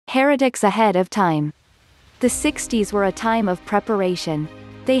Heretics ahead of time. The 60s were a time of preparation.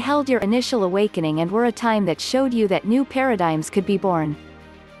 They held your initial awakening and were a time that showed you that new paradigms could be born.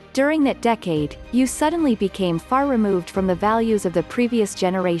 During that decade, you suddenly became far removed from the values of the previous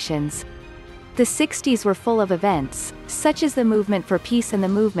generations. The 60s were full of events, such as the movement for peace and the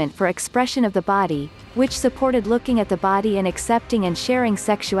movement for expression of the body, which supported looking at the body and accepting and sharing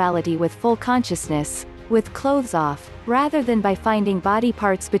sexuality with full consciousness, with clothes off, rather than by finding body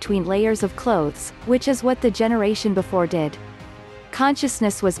parts between layers of clothes, which is what the generation before did.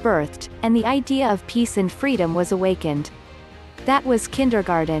 Consciousness was birthed, and the idea of peace and freedom was awakened. That was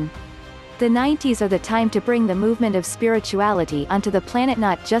kindergarten. The 90s are the time to bring the movement of spirituality onto the planet,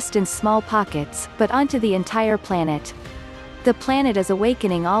 not just in small pockets, but onto the entire planet. The planet is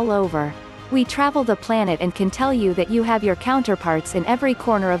awakening all over. We travel the planet and can tell you that you have your counterparts in every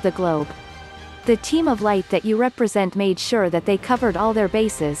corner of the globe. The team of light that you represent made sure that they covered all their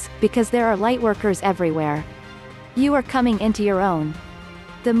bases, because there are lightworkers everywhere. You are coming into your own.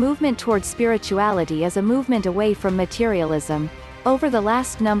 The movement towards spirituality is a movement away from materialism. Over the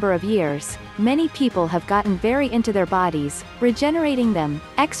last number of years, many people have gotten very into their bodies, regenerating them,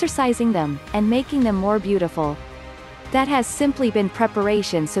 exercising them, and making them more beautiful. That has simply been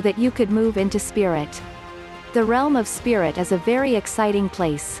preparation so that you could move into spirit. The realm of spirit is a very exciting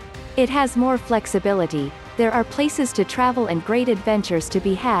place. It has more flexibility, there are places to travel and great adventures to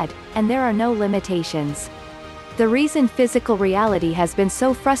be had, and there are no limitations. The reason physical reality has been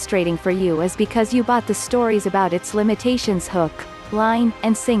so frustrating for you is because you bought the stories about its limitations hook, line,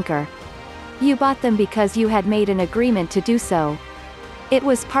 and sinker. You bought them because you had made an agreement to do so. It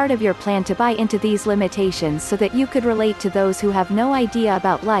was part of your plan to buy into these limitations so that you could relate to those who have no idea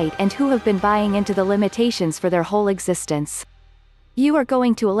about light and who have been buying into the limitations for their whole existence. You are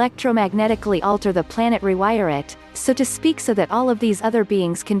going to electromagnetically alter the planet, rewire it, so to speak, so that all of these other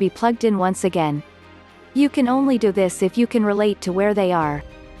beings can be plugged in once again. You can only do this if you can relate to where they are.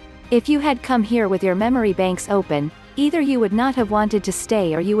 If you had come here with your memory banks open, either you would not have wanted to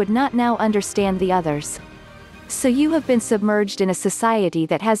stay or you would not now understand the others. So you have been submerged in a society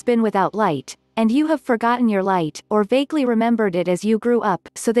that has been without light, and you have forgotten your light, or vaguely remembered it as you grew up,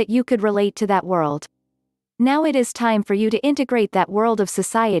 so that you could relate to that world. Now it is time for you to integrate that world of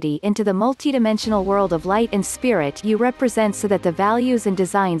society into the multidimensional world of light and spirit you represent, so that the values and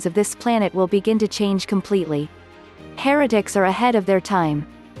designs of this planet will begin to change completely. Heretics are ahead of their time.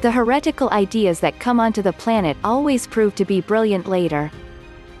 The heretical ideas that come onto the planet always prove to be brilliant later.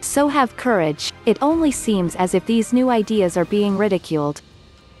 So have courage, it only seems as if these new ideas are being ridiculed.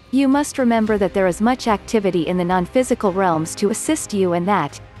 You must remember that there is much activity in the non-physical realms to assist you, and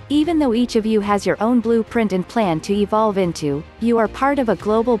that, even though each of you has your own blueprint and plan to evolve into, you are part of a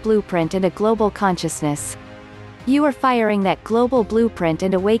global blueprint and a global consciousness. You are firing that global blueprint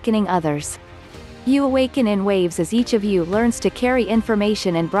and awakening others. You awaken in waves as each of you learns to carry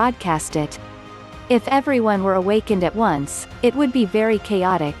information and broadcast it. If everyone were awakened at once, it would be very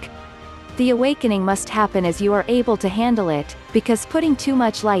chaotic. The awakening must happen as you are able to handle it, because putting too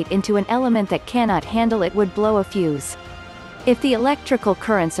much light into an element that cannot handle it would blow a fuse. If the electrical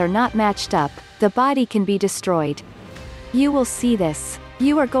currents are not matched up, the body can be destroyed. You will see this.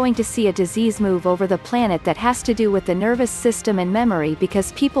 You are going to see a disease move over the planet that has to do with the nervous system and memory,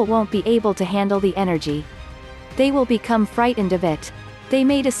 because people won't be able to handle the energy. They will become frightened of it. They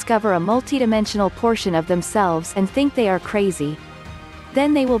may discover a multidimensional portion of themselves and think they are crazy.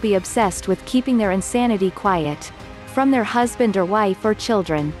 Then they will be obsessed with keeping their insanity quiet from their husband or wife or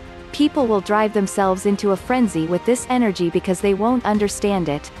children. People will drive themselves into a frenzy with this energy because they won't understand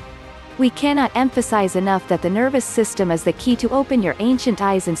it. We cannot emphasize enough that the nervous system is the key to open your ancient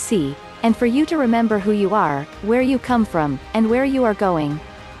eyes and see, and for you to remember who you are, where you come from, and where you are going.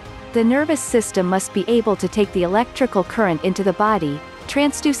 The nervous system must be able to take the electrical current into the body,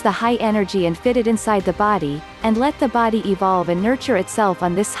 transduce the high energy and fit it inside the body, and let the body evolve and nurture itself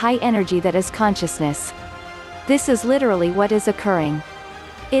on this high energy that is consciousness. This is literally what is occurring.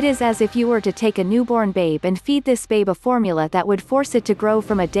 It is as if you were to take a newborn babe and feed this babe a formula that would force it to grow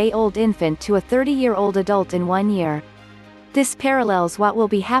from a day-old infant to a 30-year-old adult in 1 year. This parallels what will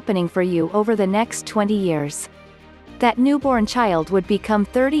be happening for you over the next 20 years. That newborn child would become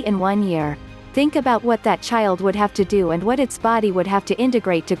 30 in 1 year. Think about what that child would have to do and what its body would have to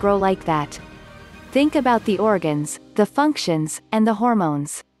integrate to grow like that. Think about the organs, the functions, and the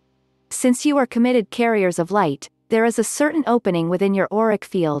hormones. Since you are committed carriers of light, there is a certain opening within your auric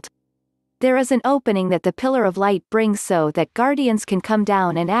field. There is an opening that the pillar of light brings so that guardians can come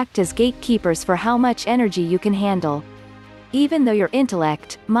down and act as gatekeepers for how much energy you can handle. Even though your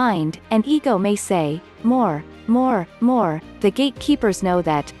intellect, mind, and ego may say, more, More, the gatekeepers know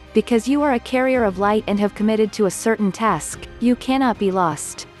that, because you are a carrier of light and have committed to a certain task, you cannot be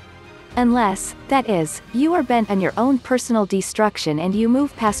lost. Unless, that is, you are bent on your own personal destruction and you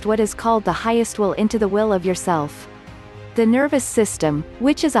move past what is called the highest will into the will of yourself. The nervous system,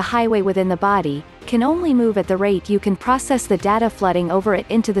 which is a highway within the body, can only move at the rate you can process the data flooding over it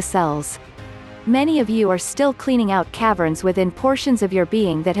into the cells. Many of you are still cleaning out caverns within portions of your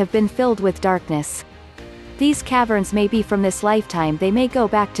being that have been filled with darkness. These caverns may be from this lifetime, they may go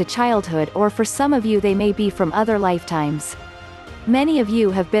back to childhood, or for some of you they may be from other lifetimes. Many of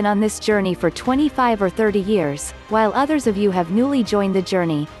you have been on this journey for 25 or 30 years, while others of you have newly joined the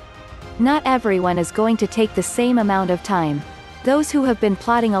journey. Not everyone is going to take the same amount of time. Those who have been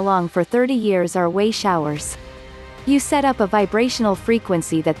plodding along for 30 years are way showers. You set up a vibrational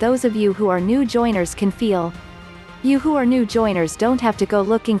frequency that those of you who are new joiners can feel. You who are new joiners don't have to go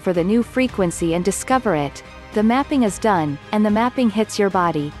looking for the new frequency and discover it. The mapping is done, and the mapping hits your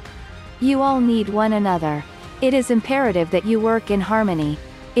body. You all need one another. It is imperative that you work in harmony.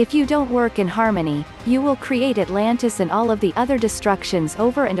 If you don't work in harmony, you will create Atlantis and all of the other destructions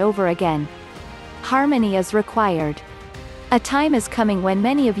over and over again. Harmony is required. A time is coming when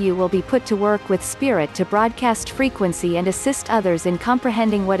many of you will be put to work with spirit to broadcast frequency and assist others in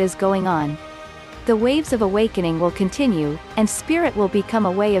comprehending what is going on. The waves of awakening will continue, and spirit will become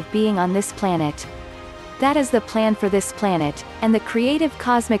a way of being on this planet. That is the plan for this planet, and the creative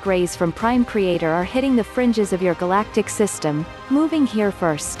cosmic rays from Prime Creator are hitting the fringes of your galactic system, moving here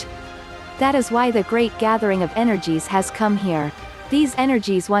first. That is why the great gathering of energies has come here. These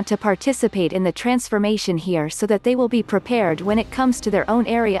energies want to participate in the transformation here so that they will be prepared when it comes to their own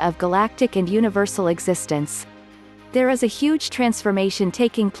area of galactic and universal existence. There is a huge transformation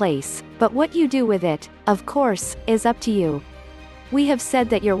taking place, but what you do with it, of course, is up to you. We have said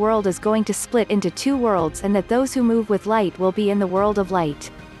that your world is going to split into two worlds and that those who move with light will be in the world of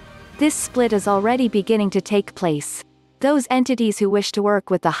light. This split is already beginning to take place. Those entities who wish to work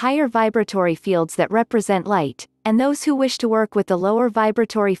with the higher vibratory fields that represent light, and those who wish to work with the lower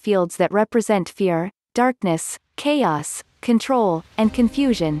vibratory fields that represent fear, darkness, chaos, control, and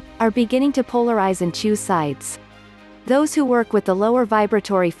confusion, are beginning to polarize and choose sides. Those who work with the lower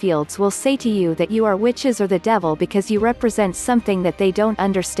vibratory fields will say to you that you are witches or the devil because you represent something that they don't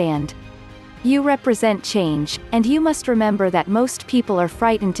understand. You represent change, and you must remember that most people are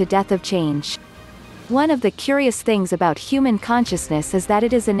frightened to death of change. One of the curious things about human consciousness is that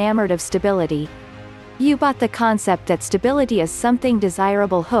it is enamored of stability. You bought the concept that stability is something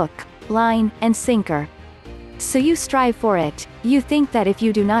desirable, hook, line, and sinker. So you strive for it. You think that if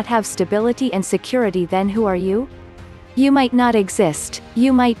you do not have stability and security, then who are you? You might not exist,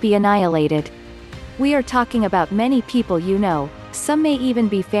 you might be annihilated. We are talking about many people you know, some may even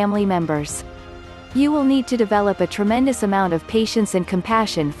be family members. You will need to develop a tremendous amount of patience and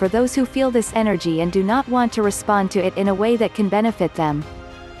compassion for those who feel this energy and do not want to respond to it in a way that can benefit them.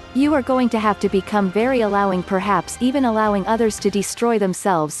 You are going to have to become very allowing, perhaps even allowing others to destroy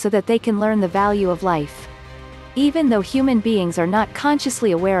themselves so that they can learn the value of life. Even though human beings are not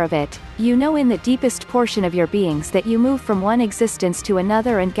consciously aware of it, you know in the deepest portion of your beings that you move from one existence to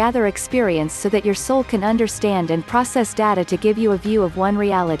another and gather experience so that your soul can understand and process data to give you a view of one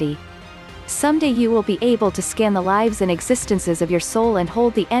reality. Someday you will be able to scan the lives and existences of your soul and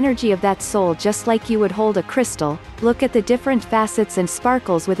hold the energy of that soul just like you would hold a crystal, look at the different facets and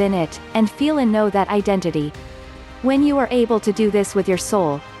sparkles within it, and feel and know that identity. When you are able to do this with your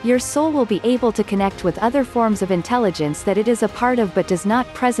soul will be able to connect with other forms of intelligence that it is a part of but does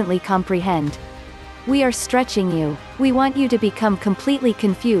not presently comprehend. We are stretching you. We want you to become completely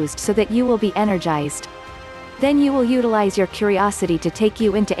confused so that you will be energized. Then you will utilize your curiosity to take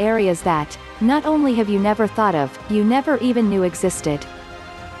you into areas that, not only have you never thought of, you never even knew existed.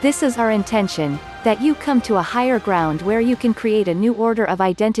 This is our intention, that you come to a higher ground where you can create a new order of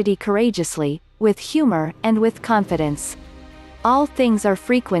identity courageously, with humor, and with confidence. All things are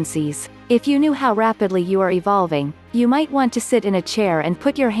frequencies. If you knew how rapidly you are evolving, you might want to sit in a chair and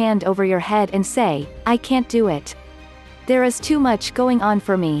put your hand over your head and say, I can't do it. There is too much going on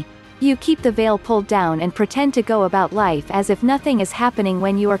for me. You keep the veil pulled down and pretend to go about life as if nothing is happening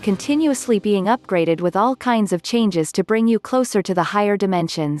when you are continuously being upgraded with all kinds of changes to bring you closer to the higher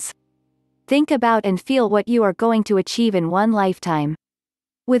dimensions. Think about and feel what you are going to achieve in one lifetime.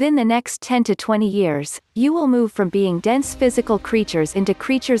 Within the next 10 to 20 years, you will move from being dense physical creatures into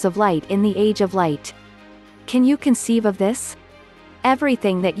creatures of light in the age of light. Can you conceive of this?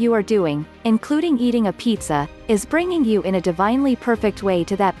 Everything that you are doing, including eating a pizza, is bringing you in a divinely perfect way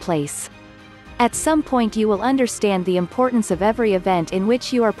to that place. At some point you will understand the importance of every event in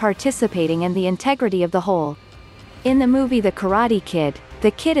which you are participating and the integrity of the whole. In the movie The Karate Kid,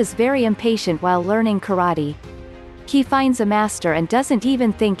 the kid is very impatient while learning karate. He finds a master and doesn't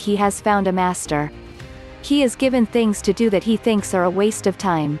even think he has found a master. He is given things to do that he thinks are a waste of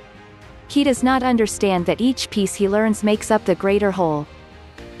time. He does not understand that each piece he learns makes up the greater whole.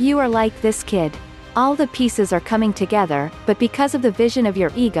 You are like this kid. All the pieces are coming together, but because of the vision of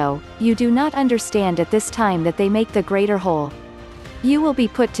your ego, you do not understand at this time that they make the greater whole. You will be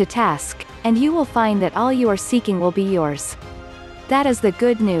put to task, and you will find that all you are seeking will be yours. That is the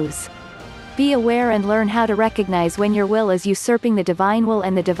good news. Be aware and learn how to recognize when your will is usurping the divine will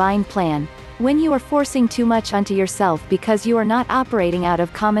and the divine plan, when you are forcing too much onto yourself because you are not operating out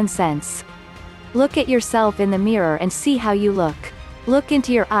of common sense. Look at yourself in the mirror and see how you look. Look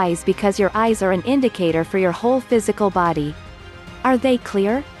into your eyes because your eyes are an indicator for your whole physical body. Are they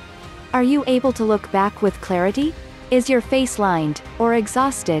clear? Are you able to look back with clarity? Is your face lined, or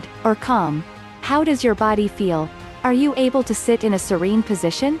exhausted, or calm? How does your body feel? Are you able to sit in a serene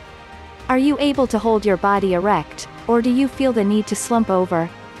position? Are you able to hold your body erect, or do you feel the need to slump over?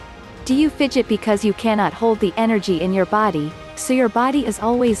 Do you fidget because you cannot hold the energy in your body, so your body is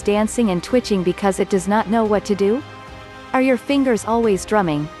always dancing and twitching because it does not know what to do? Are your fingers always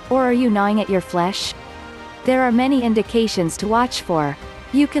drumming, or are you gnawing at your flesh? There are many indications to watch for.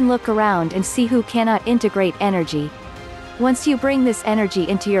 You can look around and see who cannot integrate energy. Once you bring this energy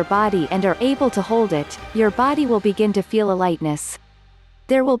into your body and are able to hold it, your body will begin to feel a lightness.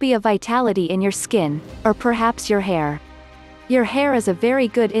 There will be a vitality in your skin, or perhaps your hair. Your hair is a very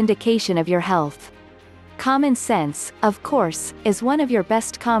good indication of your health. Common sense, of course, is one of your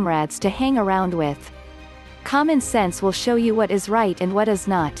best comrades to hang around with. Common sense will show you what is right and what is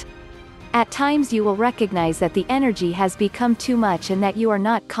not. At times you will recognize that the energy has become too much and that you are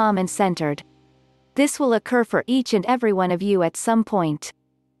not calm and centered. This will occur for each and every one of you at some point.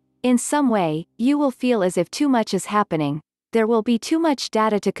 In some way, you will feel as if too much is happening. There will be too much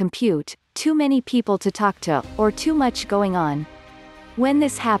data to compute, too many people to talk to, or too much going on. When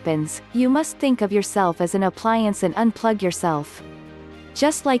this happens, you must think of yourself as an appliance and unplug yourself.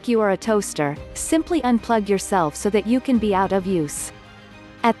 Just like you are a toaster, simply unplug yourself so that you can be out of use.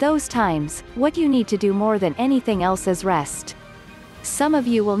 At those times, what you need to do more than anything else is rest. Some of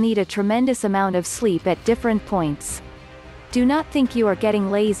you will need a tremendous amount of sleep at different points. Do not think you are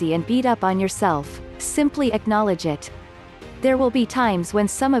getting lazy and beat up on yourself, simply acknowledge it. There will be times when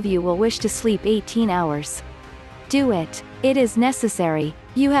some of you will wish to sleep 18 hours. Do it. It is necessary.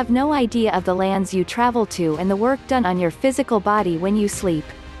 You have no idea of the lands you travel to and the work done on your physical body when you sleep.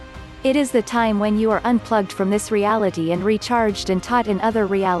 It is the time when you are unplugged from this reality and recharged and taught in other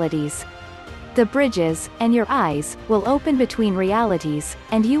realities. The bridges, and your eyes, will open between realities,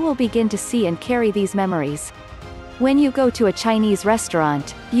 and you will begin to see and carry these memories. When you go to a Chinese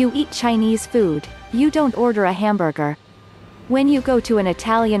restaurant, you eat Chinese food, you don't order a hamburger. When you go to an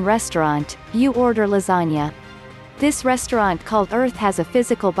Italian restaurant, you order lasagna. This restaurant called Earth has a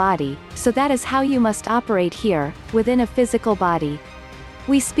physical body, so that is how you must operate here, within a physical body.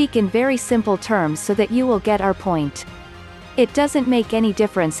 We speak in very simple terms so that you will get our point. It doesn't make any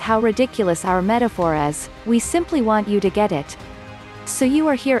difference how ridiculous our metaphor is, we simply want you to get it. So you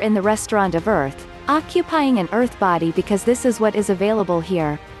are here in the restaurant of Earth, occupying an Earth body because this is what is available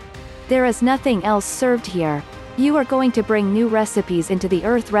here. There is nothing else served here. You are going to bring new recipes into the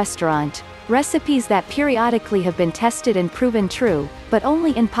Earth restaurant, recipes that periodically have been tested and proven true, but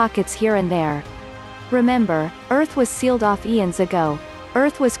only in pockets here and there. Remember, Earth was sealed off eons ago.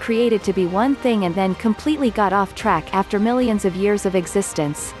 Earth was created to be one thing and then completely got off track after millions of years of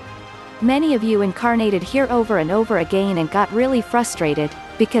existence. Many of you incarnated here over and over again and got really frustrated,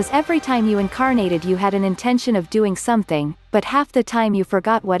 because every time you incarnated you had an intention of doing something, but half the time you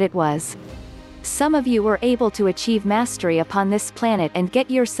forgot what it was. Some of you were able to achieve mastery upon this planet and get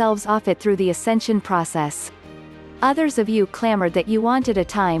yourselves off it through the ascension process. Others of you clamored that you wanted a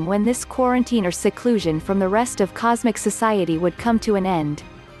time when this quarantine or seclusion from the rest of cosmic society would come to an end.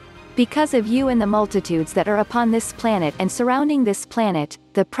 Because of you and the multitudes that are upon this planet and surrounding this planet,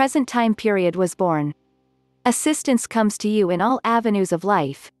 the present time period was born. Assistance comes to you in all avenues of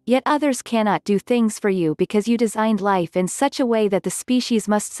life, yet others cannot do things for you because you designed life in such a way that the species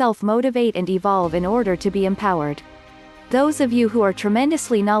must self-motivate and evolve in order to be empowered. Those of you who are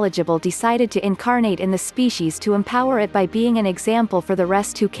tremendously knowledgeable decided to incarnate in the species to empower it by being an example for the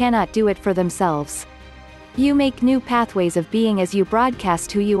rest who cannot do it for themselves. You make new pathways of being as you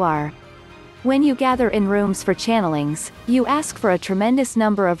broadcast who you are. When you gather in rooms for channelings, you ask for a tremendous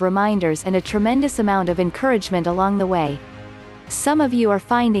number of reminders and a tremendous amount of encouragement along the way. Some of you are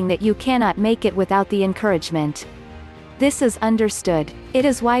finding that you cannot make it without the encouragement. This is understood. It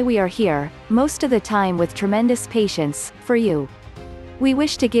is why we are here, most of the time with tremendous patience, for you. We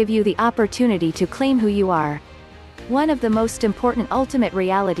wish to give you the opportunity to claim who you are. One of the most important ultimate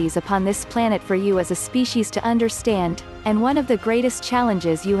realities upon this planet for you as a species to understand, and one of the greatest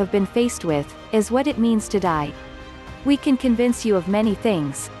challenges you have been faced with, is what it means to die. We can convince you of many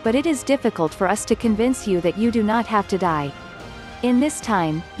things, but it is difficult for us to convince you that you do not have to die. In this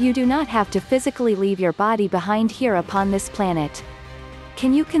time, you do not have to physically leave your body behind here upon this planet.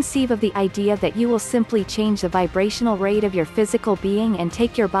 Can you conceive of the idea that you will simply change the vibrational rate of your physical being and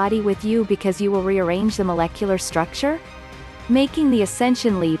take your body with you because you will rearrange the molecular structure? Making the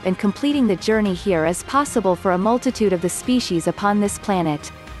ascension leap and completing the journey here is possible for a multitude of the species upon this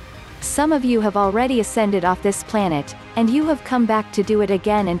planet. Some of you have already ascended off this planet, and you have come back to do it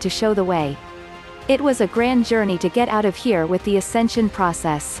again and to show the way. It was a grand journey to get out of here with the ascension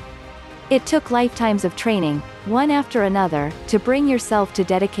process. It took lifetimes of training, one after another, to bring yourself to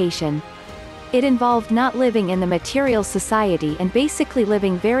dedication. It involved not living in the material society and basically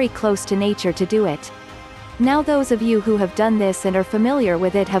living very close to nature to do it. Now those of you who have done this and are familiar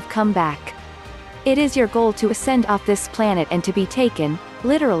with it have come back. It is your goal to ascend off this planet and to be taken,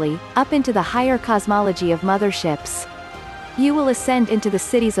 literally, up into the higher cosmology of motherships. You will ascend into the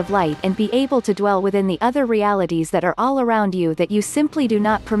cities of light and be able to dwell within the other realities that are all around you that you simply do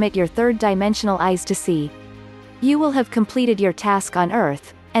not permit your third-dimensional eyes to see. You will have completed your task on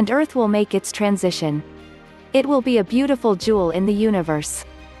Earth, and Earth will make its transition. It will be a beautiful jewel in the universe.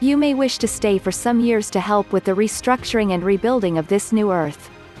 You may wish to stay for some years to help with the restructuring and rebuilding of this new Earth.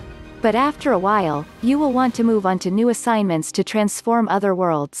 But after a while, you will want to move on to new assignments to transform other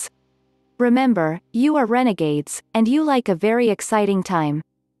worlds. Remember, you are renegades, and you like a very exciting time.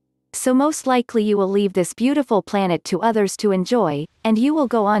 So most likely you will leave this beautiful planet to others to enjoy, and you will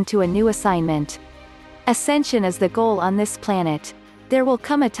go on to a new assignment. Ascension is the goal on this planet. There will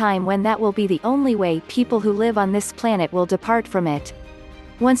come a time when that will be the only way people who live on this planet will depart from it.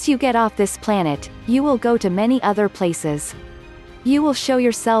 Once you get off this planet, you will go to many other places. You will show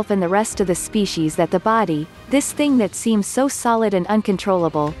yourself and the rest of the species that the body, this thing that seems so solid and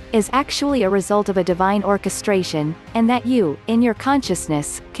uncontrollable, is actually a result of a divine orchestration, and that you, in your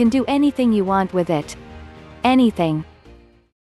consciousness, can do anything you want with it. Anything.